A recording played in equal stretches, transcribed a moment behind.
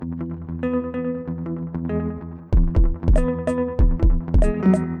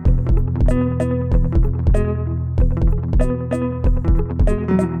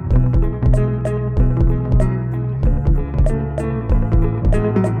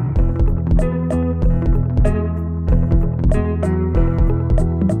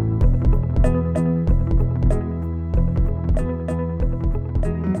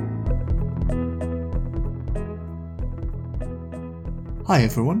Hi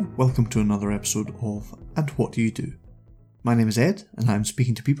everyone, welcome to another episode of And What Do You Do? My name is Ed and I'm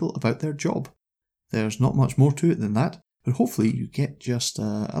speaking to people about their job. There's not much more to it than that, but hopefully you get just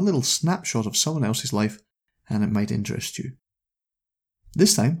a little snapshot of someone else's life and it might interest you.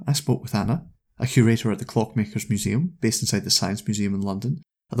 This time I spoke with Anna, a curator at the Clockmakers Museum based inside the Science Museum in London,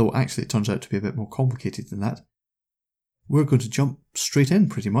 although actually it turns out to be a bit more complicated than that. We're going to jump straight in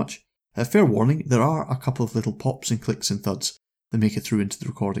pretty much. Fair warning, there are a couple of little pops and clicks and thuds that make it through into the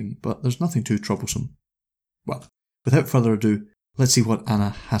recording, but there's nothing too troublesome. Well, without further ado, let's see what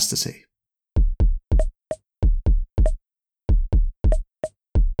Anna has to say.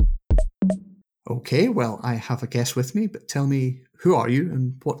 Okay, well, I have a guest with me, but tell me, who are you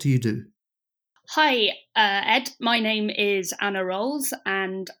and what do you do? Hi, Ed. My name is Anna Rolls,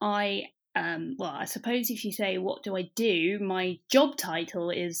 and I suppose if you say what do I do, my job title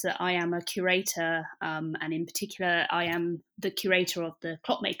is that I am a curator, and in particular, I am the curator of the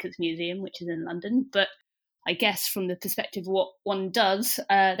Clockmakers Museum, which is in London. But I guess from the perspective of what one does,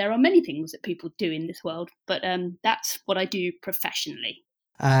 there are many things that people do in this world, but that's what I do professionally.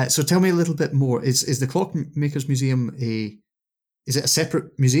 So tell me a little bit more. Is the Clockmakers Museum is it a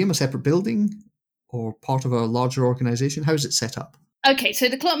separate museum, a separate building, or part of a larger organisation? How is it set up? Okay, so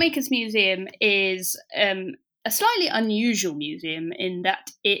the Clockmakers Museum is a slightly unusual museum in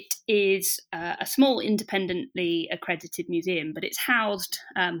that it is a small independently accredited museum, but it's housed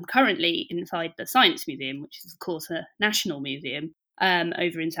currently inside the Science Museum, which is of course a national museum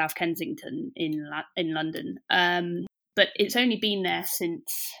over in South Kensington in London. But it's only been there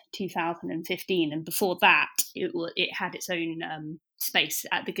since 2015, and before that it had its own space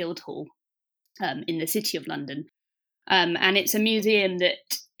at the Guildhall in the City of London. And it's a museum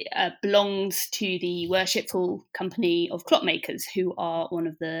that belongs to the Worshipful Company of Clockmakers, who are one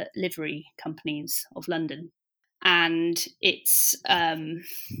of the livery companies of London. And it's, that's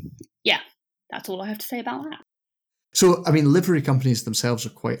all I have to say about that. So, I mean, livery companies themselves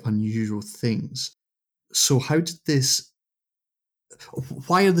are quite unusual things. So how did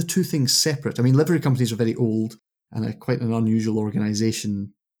why are the two things separate? I mean, livery companies are very old and are quite an unusual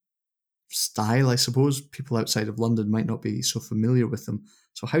organisation style, I suppose. People outside of London might not be so familiar with them.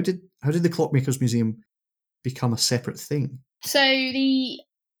 So how did the Clockmakers Museum become a separate thing? So the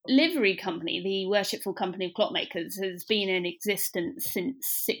livery company, the Worshipful Company of Clockmakers, has been in existence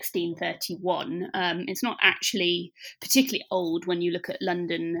since 1631. It's not actually particularly old when you look at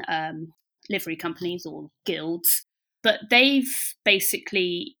London livery companies or guilds, but they've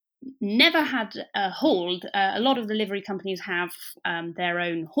basically never had a hall. A lot of the livery companies have their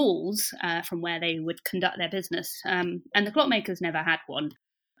own halls from where they would conduct their business, and the Clockmakers never had one.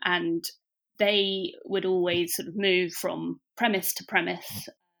 And they would always sort of move from premise to premise,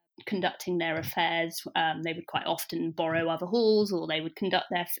 conducting their affairs. They would quite often borrow other halls, or they would conduct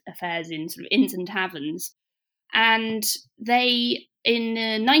their affairs in sort of inns and taverns. And they, in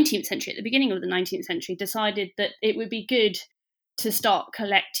the 19th century, at the beginning of the 19th century, decided that it would be good to start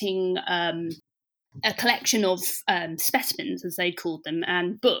collecting a collection of specimens, as they called them,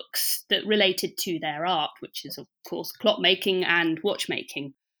 and books that related to their art, which is, of course, clockmaking and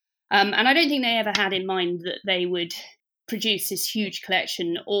watchmaking. And I don't think they ever had in mind that they would produce this huge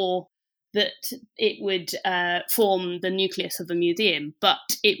collection or that it would form the nucleus of a museum, but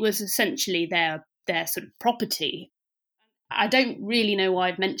it was essentially their sort of property. I don't really know why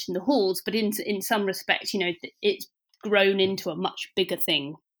I've mentioned the halls, but in some respects, it's grown into a much bigger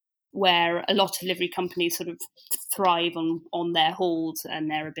thing where a lot of livery companies sort of thrive on their halls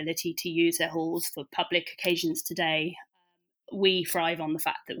and their ability to use their halls for public occasions today. We thrive on the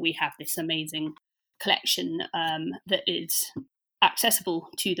fact that we have this amazing collection that is accessible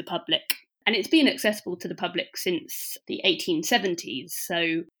to the public. And it's been accessible to the public since the 1870s.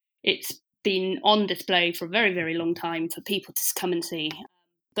 So it's been on display for a very, very long time for people to come and see.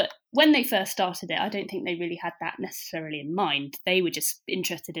 But when they first started it, I don't think they really had that necessarily in mind. They were just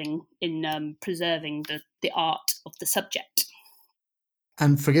interested in preserving the art of the subject.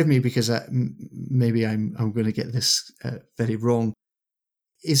 And forgive me because maybe I'm going to get this very wrong.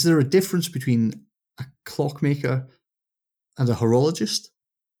 Is there a difference between a clockmaker and a horologist?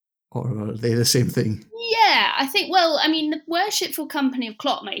 Or are they the same thing? Yeah, I think, the Worshipful Company of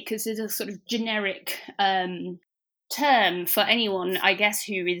Clockmakers is a sort of generic term for anyone, I guess,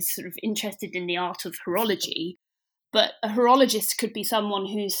 who is sort of interested in the art of horology. But a horologist could be someone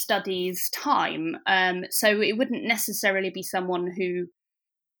who studies time. So it wouldn't necessarily be someone who,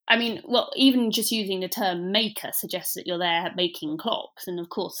 even just using the term maker suggests that you're there making clocks. And of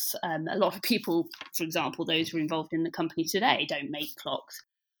course, a lot of people, for example, those who are involved in the company today, don't make clocks.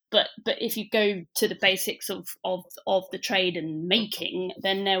 But if you go to the basics of the trade and making,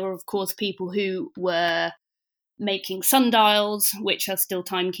 then there were, of course, people who were making sundials, which are still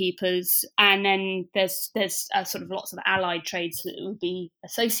timekeepers, and then there's sort of lots of allied trades that would be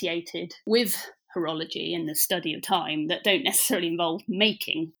associated with horology and the study of time that don't necessarily involve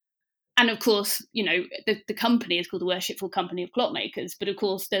making. And of course, the company is called the Worshipful Company of Clockmakers, but of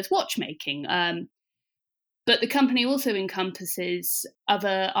course there's watchmaking. But the company also encompasses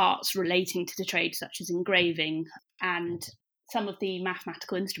other arts relating to the trade, such as engraving, and some of the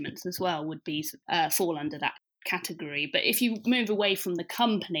mathematical instruments as well would be fall under that category. But if you move away from the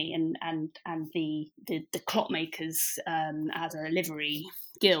company and the clockmakers as a livery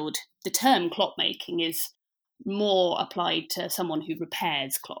guild, the term clockmaking is more applied to someone who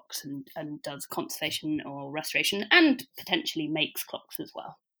repairs clocks and does conservation or restoration and potentially makes clocks as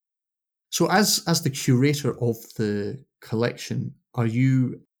well. So as the curator of the collection, are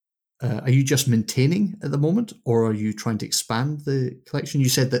you just maintaining at the moment, or are you trying to expand the collection? You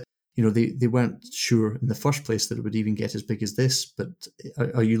said that they weren't sure in the first place that it would even get as big as this, but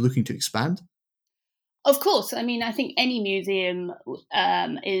are you looking to expand? Of course. I mean, I think any museum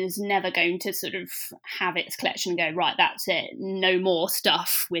is never going to sort of have its collection go, right, that's it, no more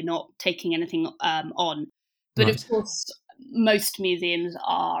stuff, we're not taking anything on. But Right. of course, most museums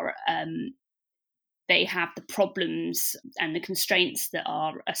are, they have the problems and the constraints that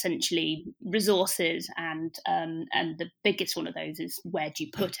are essentially resources, and the biggest one of those is, where do you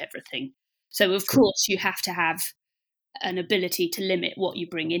put everything? So, of course, you have to have an ability to limit what you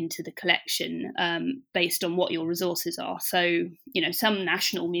bring into the collection based on what your resources are. So, some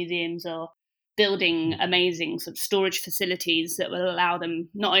national museums are building amazing sort of storage facilities that will allow them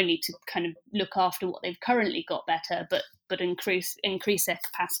not only to kind of look after what they've currently got better, but increase their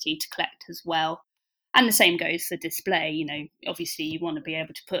capacity to collect as well. And the same goes for display. Obviously you want to be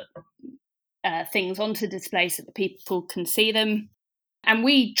able to put things onto display so that people can see them. And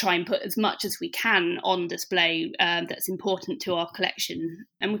we try and put as much as we can on display that's important to our collection.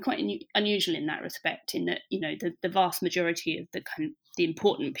 And we're quite unusual in that respect, in that, the vast majority of the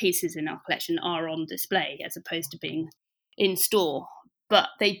important pieces in our collection are on display as opposed to being in store. But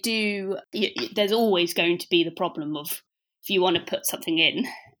they do, there's always going to be the problem of, if you want to put something in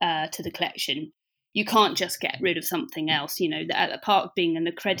to the collection, you can't just get rid of something else. The part of being an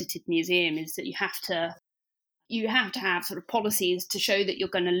accredited museum is that you have to have sort of policies to show that you're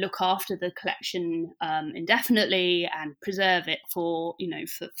going to look after the collection indefinitely and preserve it for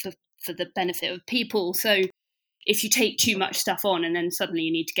the benefit of people. So if you take too much stuff on and then suddenly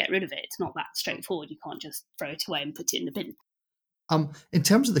you need to get rid of it, it's not that straightforward. You can't just throw it away and put it in the bin. In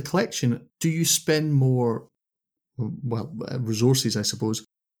terms of the collection, do you spend more, resources, I suppose?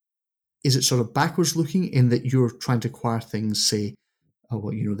 Is it sort of backwards looking in that you're trying to acquire things, say,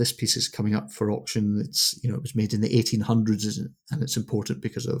 this piece is coming up for auction. It's, it was made in the 1800s and it's important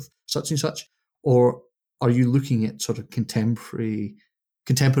because of such and such? Or are you looking at sort of contemporary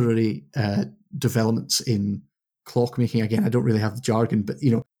developments in clockmaking? Again, I don't really have the jargon, but,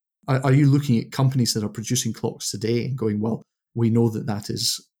 are you looking at companies that are producing clocks today and going, well, we know that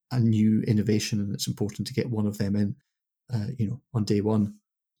is a new innovation and it's important to get one of them in, on day one?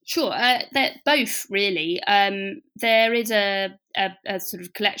 Sure, they're both really. There is a sort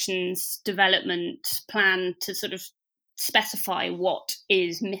of collections development plan to sort of specify what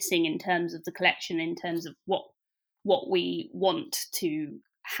is missing in terms of the collection, in terms of what we want to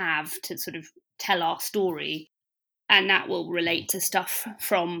have to sort of tell our story, and that will relate to stuff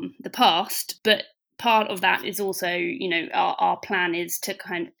from the past. But part of that is also, our plan is to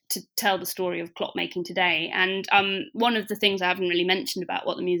tell the story of clockmaking today. And one of the things I haven't really mentioned about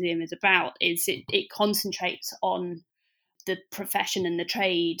what the museum is about is it concentrates on the profession and the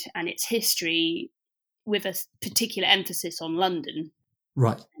trade and its history, with a particular emphasis on London.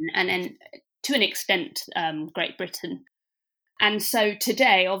 Right. And then to an extent, Great Britain. And so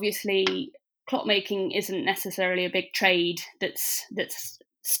today, obviously, clockmaking isn't necessarily a big trade that's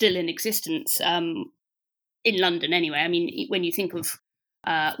still in existence in London anyway. I mean, when you think of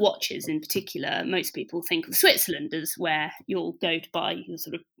watches in particular, most people think of Switzerland as where you'll go to buy your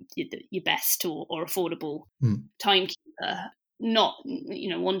sort of your best or affordable timekeeper. Not,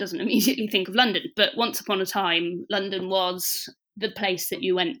 one doesn't immediately think of London, but once upon a time, London was the place that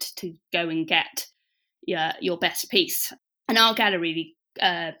you went to go and get your best piece. And our gallery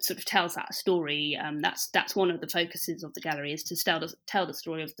sort of tells that story. That's one of the focuses of the gallery, is to tell the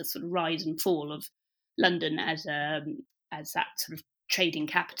story of the sort of rise and fall of London as that sort of trading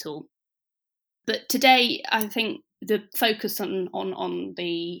capital. But today, I think the focus on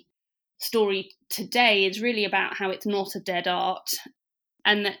the story today is really about how it's not a dead art.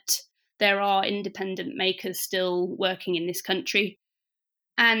 and that there are independent makers still working in this country,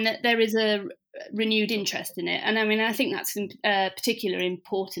 and that there is a renewed interest in it. And I mean, I think that's particularly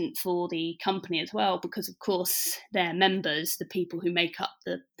important for the company as well, because of course their members, the people who make up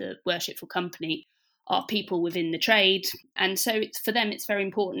the Worshipful Company, are people within the trade. And so for them, it's very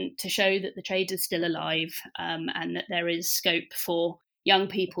important to show that the trade is still alive, and that there is scope for young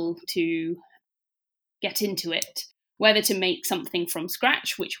people to get into it, whether to make something from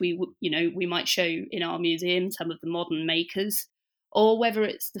scratch, which we might show in our museum, some of the modern makers, or whether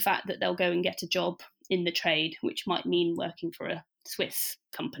it's the fact that they'll go and get a job in the trade, which might mean working for a Swiss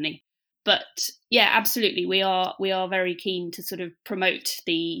company. But yeah, absolutely, we are very keen to sort of promote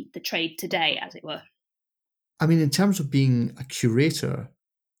the trade today, as it were. I mean, in terms of being a curator,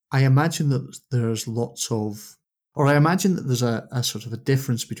 I imagine that there's I imagine that there's a sort of a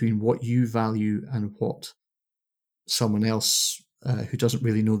difference between what you value and what someone else who doesn't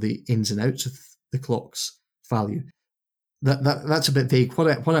really know the ins and outs of the clocks value. That's a bit vague.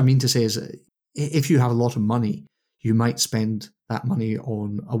 What I mean to say is, if you have a lot of money, you might spend that money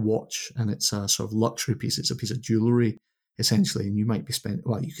on a watch, and it's a sort of luxury piece. It's a piece of jewellery, essentially, and you might be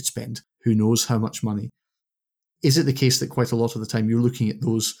you could spend who knows how much money. Is it the case that quite a lot of the time you're looking at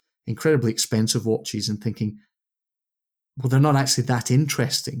those incredibly expensive watches and thinking, well, they're not actually that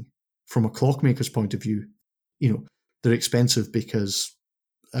interesting from a clockmaker's point of view? They're expensive because,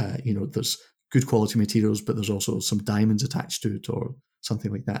 there's good quality materials, but there's also some diamonds attached to it or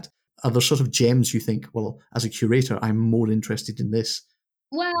something like that. Are there sort of gems you think, well, as a curator, I'm more interested in this?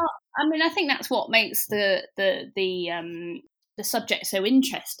 Well, I mean, I think that's what makes the subject so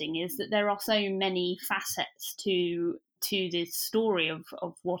interesting, is that there are so many facets to this story of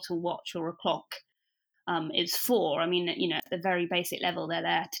what a watch or a clock is for. I mean, at the very basic level, they're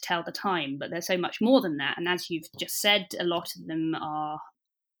there to tell the time, but there's so much more than that. And as you've just said, a lot of them are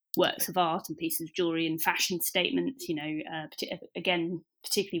works of art and pieces of jewelry and fashion statements. Again,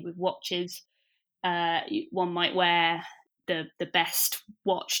 particularly with watches, one might wear the best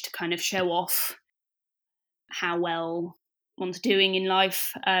watch to kind of show off how well one's doing in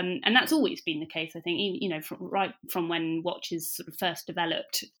life, and that's always been the case. I think, from when watches sort of first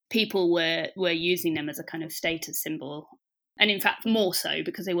developed, people were using them as a kind of status symbol, and in fact more so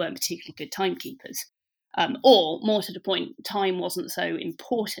because they weren't particularly good timekeepers, or more to the point, time wasn't so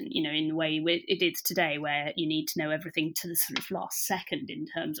important, in the way it is today, where you need to know everything to the sort of last second in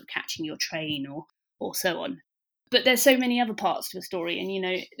terms of catching your train or so on. But there's so many other parts to a story, and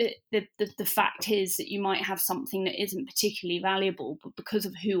the fact is that you might have something that isn't particularly valuable, but because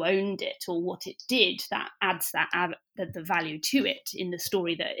of who owned it or what it did, that adds the value to it in the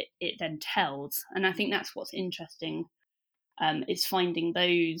story that it then tells. And I think that's what's interesting, is finding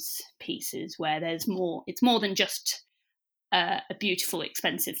those pieces where there's more. It's more than just a beautiful,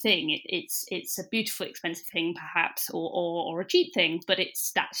 expensive thing. It's a beautiful, expensive thing, perhaps, or a cheap thing, but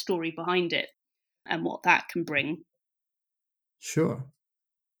it's that story behind it and what that can bring. Sure.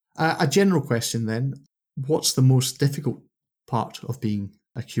 A general question then, what's the most difficult part of being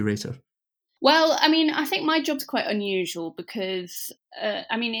a curator? Well, I mean, I think my job's quite unusual because,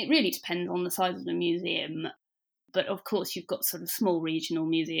 it really depends on the size of the museum. But of course, you've got sort of small regional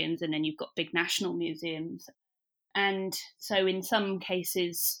museums, and then you've got big national museums. And so in some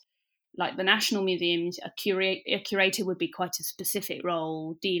cases, like the National Museums, a curator would be quite a specific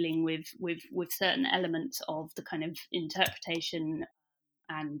role, dealing with certain elements of the kind of interpretation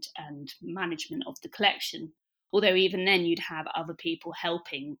and management of the collection. Although even then, you'd have other people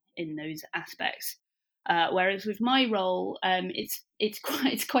helping in those aspects. Whereas with my role, it's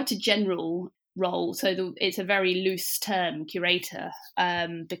quite a general role, so it's a very loose term, curator,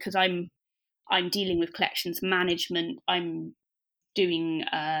 because I'm dealing with collections management. I'm doing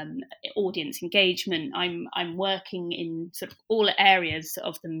audience engagement. I'm working in sort of all areas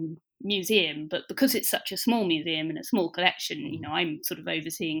of the museum, but because it's such a small museum and a small collection, I'm sort of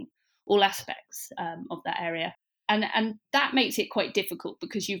overseeing all aspects of that area. And that makes it quite difficult,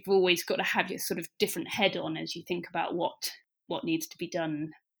 because you've always got to have your sort of different head on as you think about what needs to be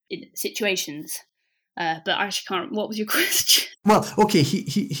done in situations. But I actually can't. What was your question? Well, okay.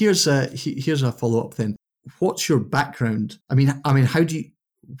 Here's a follow up then. What's your background? I mean,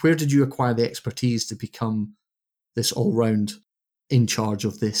 where did you acquire the expertise to become this all round in charge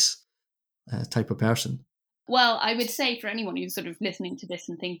of this type of person? Well, I would say for anyone who's sort of listening to this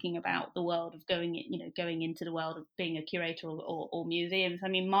and thinking about the world of going into the world of being a curator or museums, I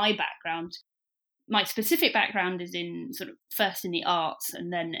mean, my specific background is in sort of first in the arts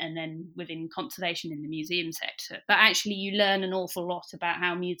and then within conservation in the museum sector. But actually, you learn an awful lot about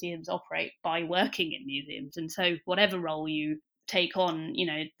how museums operate by working in museums. And so whatever role you take on,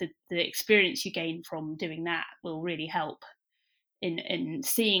 the experience you gain from doing that will really help in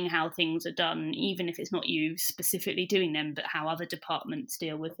seeing how things are done, even if it's not you specifically doing them, but how other departments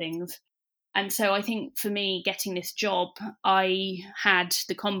deal with things. And so I think for me, getting this job, I had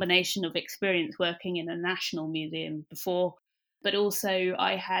the combination of experience working in a national museum before, but also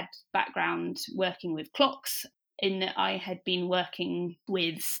I had background working with clocks, in that I had been working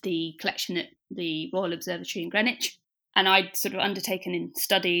with the collection at the Royal Observatory in Greenwich. And I'd sort of undertaken in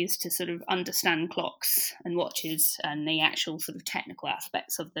studies to sort of understand clocks and watches and the actual sort of technical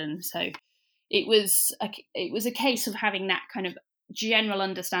aspects of them. So it was a case of having that kind of general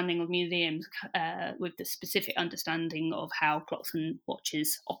understanding of museums with the specific understanding of how clocks and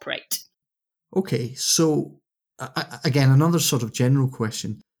watches operate. Okay, so again, another sort of general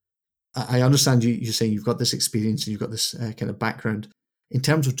question. I understand you're saying you've got this experience and you've got this kind of background. In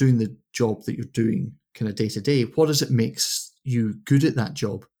terms of doing the job that you're doing kind of day to day, what is it makes you good at that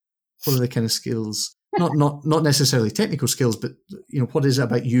job? What are the kind of skills, not necessarily technical skills, but what is it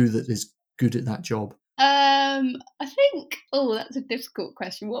about you that is good at that job? I think, that's a difficult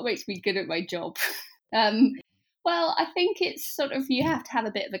question. What makes me good at my job? Well, I think it's sort of, you have to have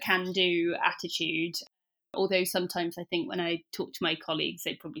a bit of a can-do attitude. Although sometimes I think when I talk to my colleagues,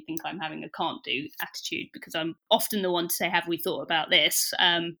 they probably think I'm having a can't-do attitude, because I'm often the one to say, have we thought about this?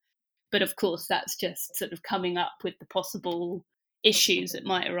 But of course, that's just sort of coming up with the possible issues that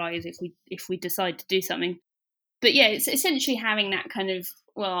might arise if we decide to do something. But yeah, it's essentially having that kind of,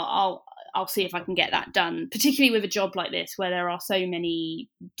 well, I'll see if I can get that done, particularly with a job like this where there are so many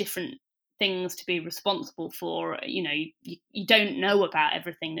different things to be responsible for. You don't know about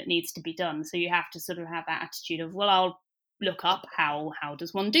everything that needs to be done, so you have to sort of have that attitude of, well, I'll look up how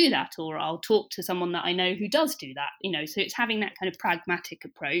does one do that, or I'll talk to someone that I know who does do that. So it's having that kind of pragmatic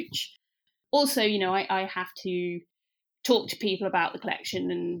approach. Also, I have to talk to people about the collection,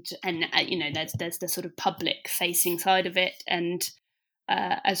 and there's the sort of public facing side of it. And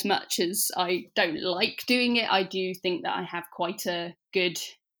as much as I don't like doing it, I do think that I have quite a good,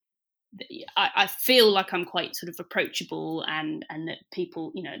 I feel like I'm quite sort of approachable, and that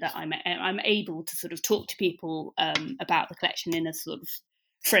people, that I'm able to sort of talk to people about the collection in a sort of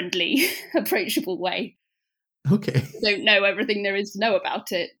friendly, approachable way. Okay. I don't know everything there is to know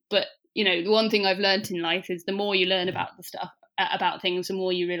about it, but the one thing I've learned in life is the more you learn about the stuff, about things, the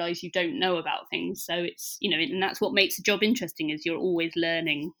more you realize you don't know about things. So it's, and that's what makes the job interesting, is you're always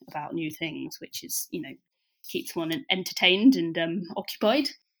learning about new things, which is, keeps one entertained and occupied.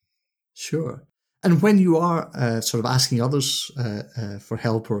 Do And when you are sort of asking others for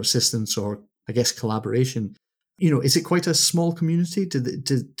help or assistance, or I guess collaboration, is it quite a small community?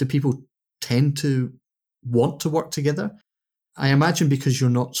 Do people tend to want to work together? I imagine because you're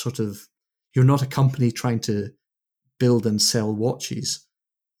not a company trying to build and sell watches,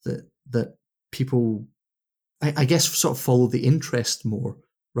 that people, I guess, sort of follow the interest more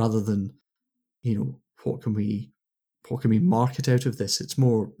rather than, what can we market out of this? It's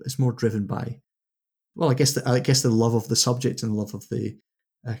more driven by, well, I guess the love of the subject and the love of the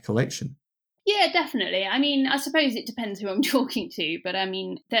collection. Yeah, definitely. I mean, I suppose it depends who I'm talking to, but I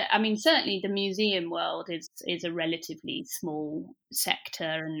mean, certainly the museum world is a relatively small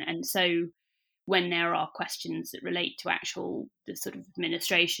sector, and so when there are questions that relate to the sort of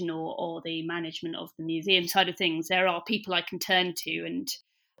administration or the management of the museum side of things, there are people I can turn to,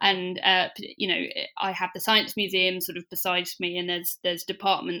 and I have the science museum sort of besides me, and there's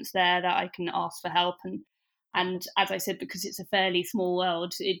departments there that I can ask for help, and as I said, because it's a fairly small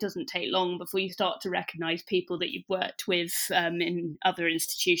world, it doesn't take long before you start to recognise people that you've worked with in other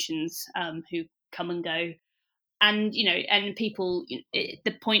institutions who come and go. And and people,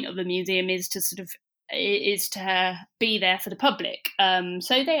 the point of a museum is to be there for the public,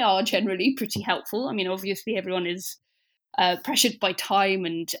 so they are generally pretty helpful. I mean, obviously everyone is pressured by time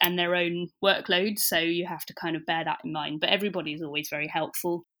and their own workload, so you have to kind of bear that in mind, but everybody is always very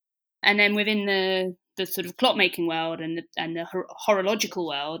helpful. And then within the sort of clockmaking world and the horological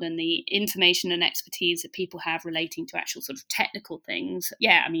world, and the information and expertise that people have relating to actual sort of technical things,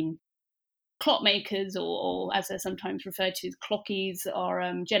 I mean, clockmakers, or as they're sometimes referred to as clockies, are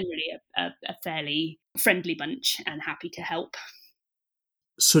generally a fairly friendly bunch and happy to help.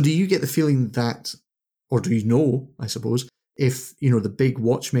 So do you get the feeling that, or do you know, I suppose, if, the big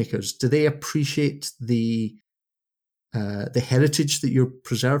watchmakers, do they appreciate the heritage that you're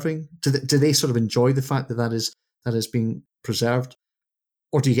preserving? Do they sort of enjoy the fact that is being preserved?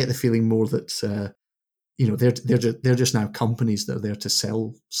 Or do you get the feeling more that, they're just now companies that are there to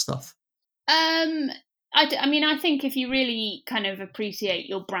sell stuff? I mean, I think if you really kind of appreciate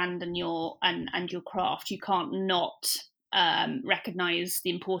your brand and your craft, you can't not recognise the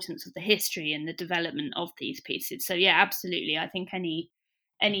importance of the history and the development of these pieces. So yeah, absolutely. I think any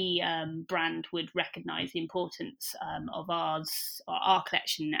brand would recognise the importance of our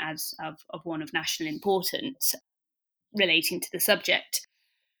collection as of one of national importance relating to the subject.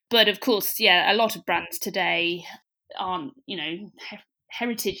 But of course, yeah, a lot of brands today aren't,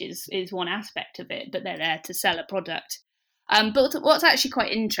 heritage is one aspect of it, but they're there to sell a product. But what's actually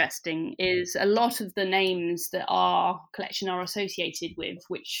quite interesting is a lot of the names that our collection are associated with,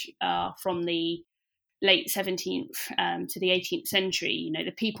 which are from the late 17th to the 18th century,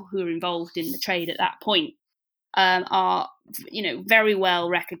 the people who were involved in the trade at that point are, very well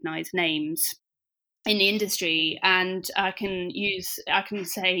recognised names in the industry. And I can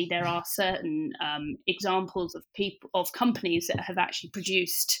say there are certain examples of companies that have actually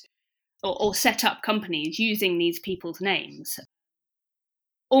produced or set up companies using these people's names,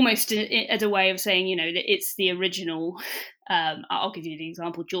 almost as a way of saying, that it's the original. I'll give you the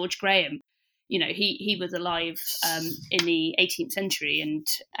example: George Graham. He was alive in the 18th century,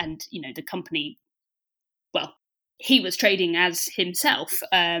 and the company. Well, he was trading as himself,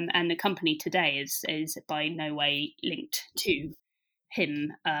 and the company today is by no way linked to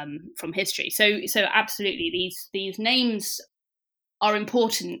him from history. So absolutely, these names are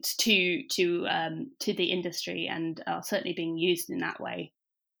important to the industry and are certainly being used in that way.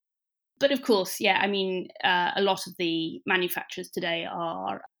 But of course, yeah, I mean, a lot of the manufacturers today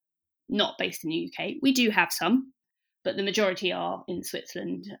are not based in the UK. We do have some, but the majority are in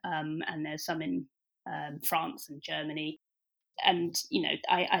Switzerland, and there's some in France and Germany. And,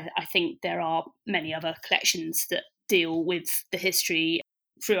 I think there are many other collections that deal with the history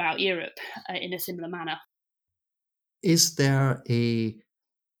throughout Europe in a similar manner. Is there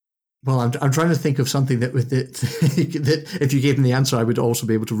I'm trying to think of something that that if you gave me the answer, I would also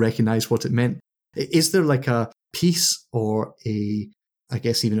be able to recognize what it meant. Is there like a piece or I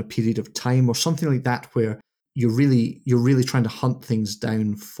guess even a period of time or something like that where you're really trying to hunt things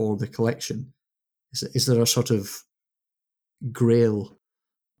down for the collection? Is there a sort of grail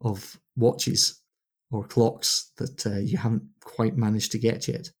of watches or clocks that you haven't quite managed to get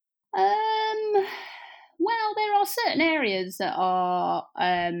yet? Well, there are certain areas that are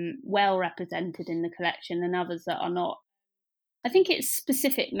well represented in the collection and others that are not. I think it's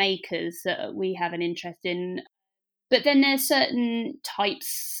specific makers that we have an interest in. But then there's certain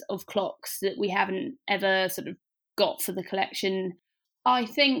types of clocks that we haven't ever sort of got for the collection. I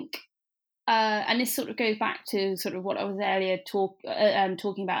think, and this sort of goes back to sort of what I was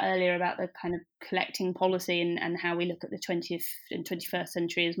talking about earlier about the kind of collecting policy and how we look at the 20th and 21st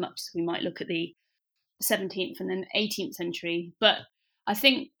century as much as we might look at the 17th and then 18th century. But I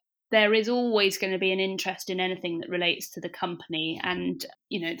think there is always going to be an interest in anything that relates to the company, and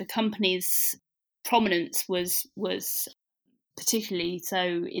the company's prominence was particularly so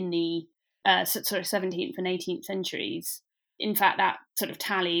in the sort of 17th and 18th centuries. In fact, that sort of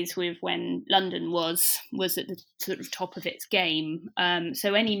tallies with when London was at the sort of top of its game.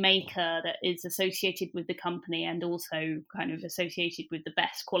 So any maker that is associated with the company and also kind of associated with the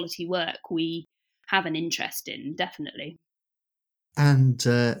best quality work, we have an interest in, definitely. And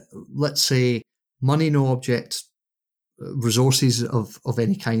let's say money, no object, resources of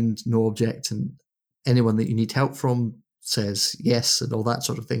any kind, no object, and anyone that you need help from says yes and all that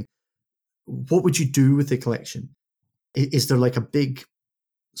sort of thing. What would you do with the collection? Is there like a big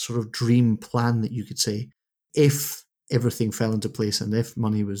sort of dream plan that you could say, if everything fell into place and if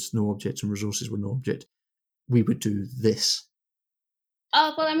money was no object and resources were no object, we would do this?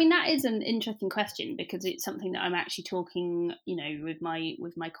 Well, I mean, that is an interesting question because it's something that I'm actually talking, with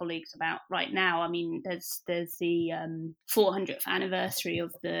my colleagues about right now. I mean, there's the 400th anniversary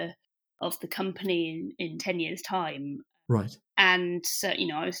of the company in 10 years' time. Right. And so,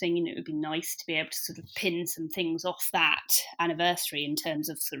 I was thinking it would be nice to be able to sort of pin some things off that anniversary in terms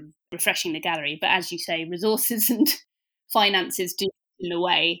of sort of refreshing the gallery. But as you say, resources and finances do in the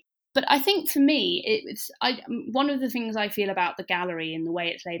way. But I think for me, one of the things I feel about the gallery and the way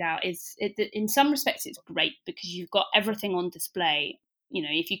it's laid out is in some respects it's great because you've got everything on display.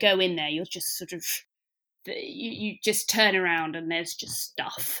 If you go in there, you're just sort of you just turn around and there's just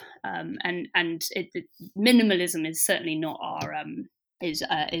stuff. Minimalism is certainly not our is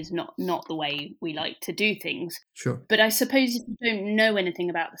not the way we like to do things. Sure. But I suppose if you don't know anything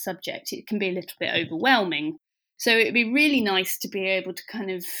about the subject, it can be a little bit overwhelming. So it'd be really nice to be able to kind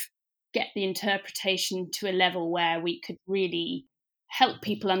of get the interpretation to a level where we could really help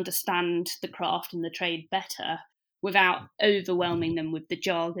people understand the craft and the trade better without overwhelming them with the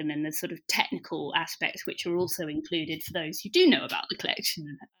jargon and the sort of technical aspects, which are also included for those who do know about the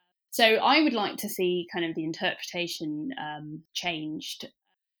collection. So I would like to see kind of the interpretation changed.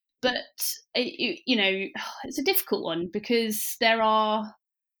 But, it's a difficult one because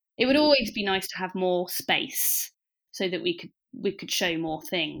it would always be nice to have more space so that we could show more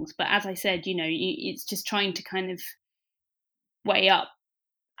things. But as I said, it's just trying to kind of weigh up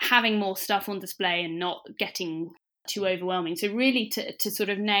having more stuff on display and not getting too overwhelming. So really to sort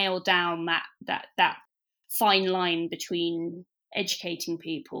of nail down that fine line between educating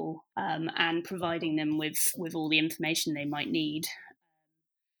people and providing them with all the information they might need.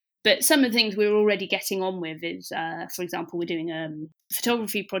 But some of the things we're already getting on with is, for example, we're doing a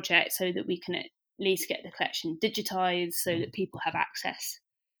photography project so that we can at least get the collection digitised so that people have access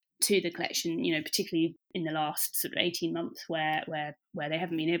to the collection, particularly in the last sort of 18 months where they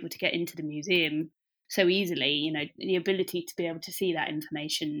haven't been able to get into the museum so easily. The ability to be able to see that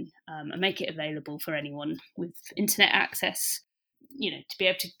information and make it available for anyone with internet access, to be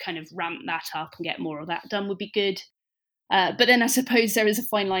able to kind of ramp that up and get more of that done would be good. But then I suppose there is a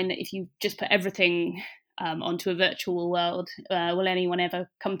fine line that if you just put everything onto a virtual world, will anyone ever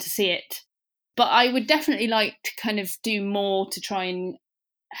come to see it? But I would definitely like to kind of do more to try and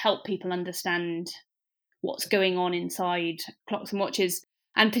help people understand what's going on inside clocks and watches,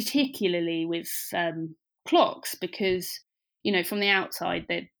 and particularly with clocks, because from the outside,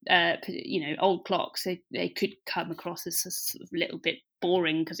 old clocks they could come across as a sort of little bit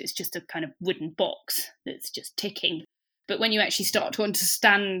boring because it's just a kind of wooden box that's just ticking. But when you actually start to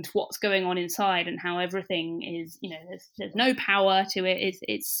understand what's going on inside and how everything is, there's no power to it.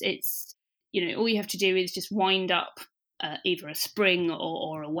 It's all you have to do is just wind up either a spring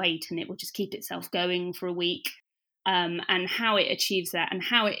or a weight, and it will just keep itself going for a week. And how it achieves that, and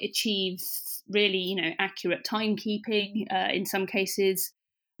how it achieves really, accurate timekeeping in some cases.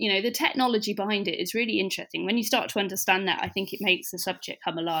 The technology behind it is really interesting. When you start to understand that, I think it makes the subject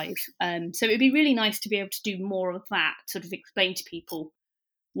come alive. So it'd be really nice to be able to do more of that, sort of explain to people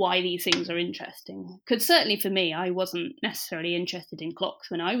why these things are interesting. Because certainly for me, I wasn't necessarily interested in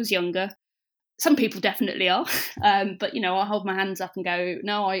clocks when I was younger. Some people definitely are, but I hold my hands up and go,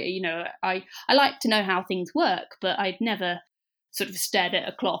 no, I like to know how things work, but I'd never sort of stared at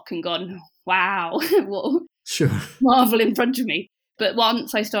a clock and gone, wow, what Sure. marvel in front of me. But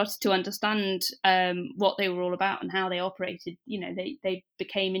once I started to understand what they were all about and how they operated, they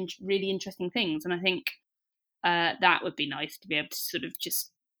became really interesting things. And I think that would be nice to be able to sort of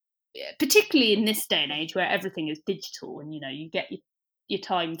just, particularly in this day and age where everything is digital and, you get your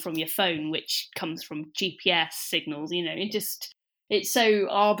time from your phone, which comes from GPS signals, it's so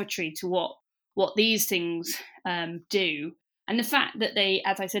arbitrary to what these things do. And the fact that they,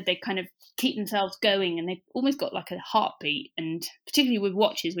 as I said, they kind of keep themselves going and they've almost got like a heartbeat. And particularly with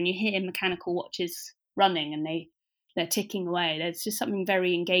watches, when you hear mechanical watches running and they're ticking away, there's just something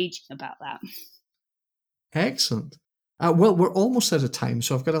very engaging about that. Excellent. Well, we're almost out of time,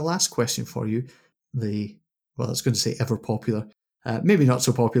 so I've got a last question for you. I was going to say ever popular, maybe not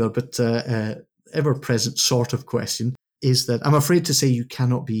so popular, but ever present sort of question is that I'm afraid to say you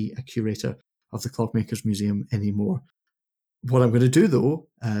cannot be a curator of the Clockmakers Museum anymore. What I'm going to do, though,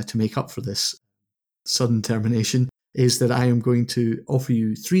 to make up for this sudden termination, is that I am going to offer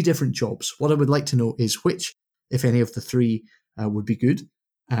you 3 different jobs. What I would like to know is which, if any of the 3, would be good,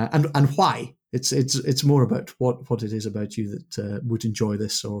 and why. It's more about what it is about you that would enjoy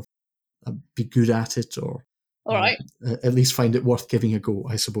this or be good at it, or all right, at least find it worth giving a go,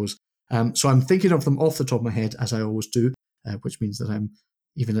 I suppose. So I'm thinking of them off the top of my head, as I always do, which means that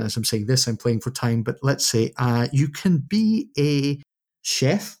even as I'm saying this, I'm playing for time. But let's say you can be a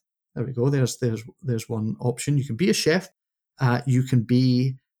chef. There we go. There's one option. You can be a chef. You can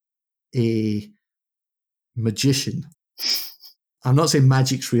be a magician. I'm not saying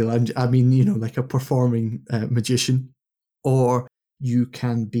magic's real. I mean, like a performing magician. Or you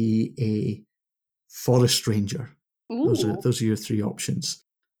can be a forest ranger. Those are your 3 options.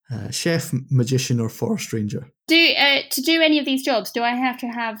 Chef, magician, or forest ranger. To do any of these jobs, do I have to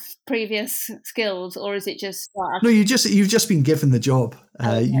have previous skills, or is it just? No, you've just been given the job.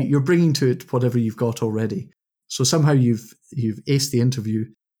 Okay. You're bringing to it whatever you've got already. So somehow you've aced the interview,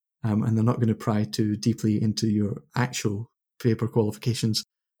 and they're not going to pry too deeply into your actual paper qualifications.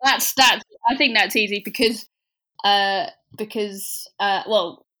 That's. I think that's easy because I'd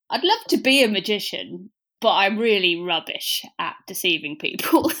love to be a magician, but I'm really rubbish at deceiving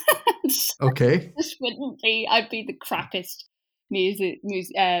people. So Okay. this wouldn't be. I'd be the crappiest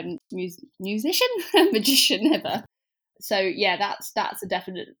musician, magician ever. So yeah, that's a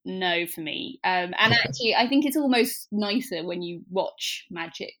definite no for me. And Okay. actually, I think it's almost nicer when you watch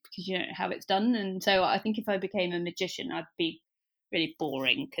magic because you don't know how it's done. And so I think if I became a magician, I'd be really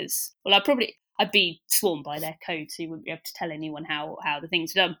boring because, well, I'd be sworn by their code, so you wouldn't be able to tell anyone how the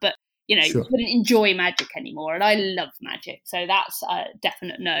things are done. But you Sure. wouldn't enjoy magic anymore, and I love magic, so that's a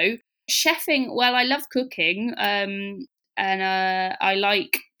definite no. Chefing, well, I love cooking, and I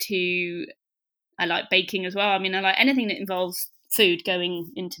like baking as well. I mean, I like anything that involves food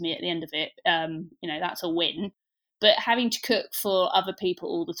going into me at the end of it. That's a win. But having to cook for other people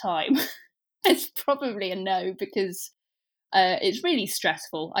all the time is probably a no, because it's really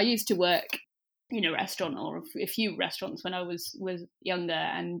stressful. I used to work in a restaurant, or a few restaurants, when I was younger,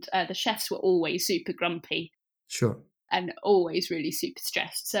 and the chefs were always super grumpy. Sure. And always really super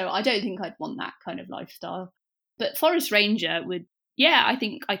stressed. So I don't think I'd want that kind of lifestyle. But forest ranger would, I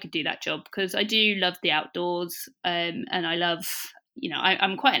think I could do that job, because I do love the outdoors, and I love,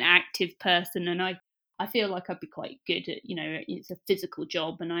 I'm quite an active person, and I feel like I'd be quite good at, it's a physical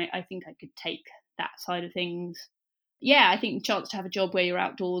job, and I think I could take that side of things. Yeah, I think the chance to have a job where you're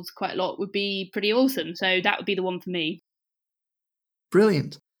outdoors quite a lot would be pretty awesome. So that would be the one for me.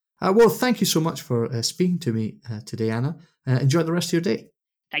 Brilliant. Well, thank you so much for speaking to me today, Anna. Enjoy the rest of your day.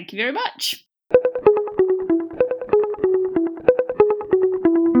 Thank you very much.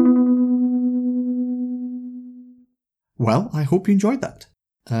 Well, I hope you enjoyed that.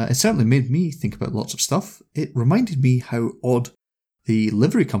 It certainly made me think about lots of stuff. It reminded me how odd the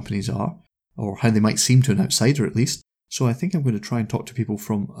livery companies are, or how they might seem to an outsider at least. So I think I'm going to try and talk to people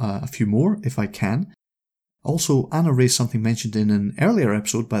from a few more if I can. Also, Anna raised something mentioned in an earlier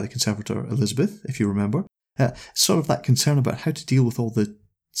episode by the conservator Elizabeth, if you remember. Sort of that concern about how to deal with all the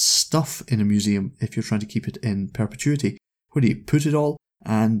stuff in a museum if you're trying to keep it in perpetuity. Where do you put it all,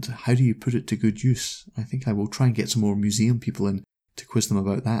 and how do you put it to good use? I think I will try and get some more museum people in to quiz them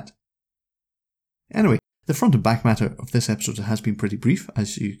about that. Anyway, the front and back matter of this episode has been pretty brief,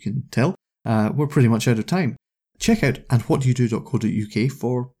 as you can tell. We're pretty much out of time. Check out andwhatdoyoudo.co.uk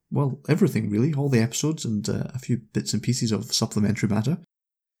for, well, everything really, all the episodes and a few bits and pieces of supplementary matter.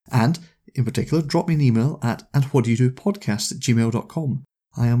 And, in particular, drop me an email at andwhatdoyoudopodcast@gmail.com.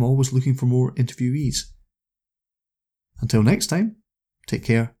 I am always looking for more interviewees. Until next time, take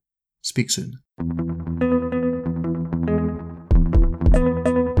care, speak soon.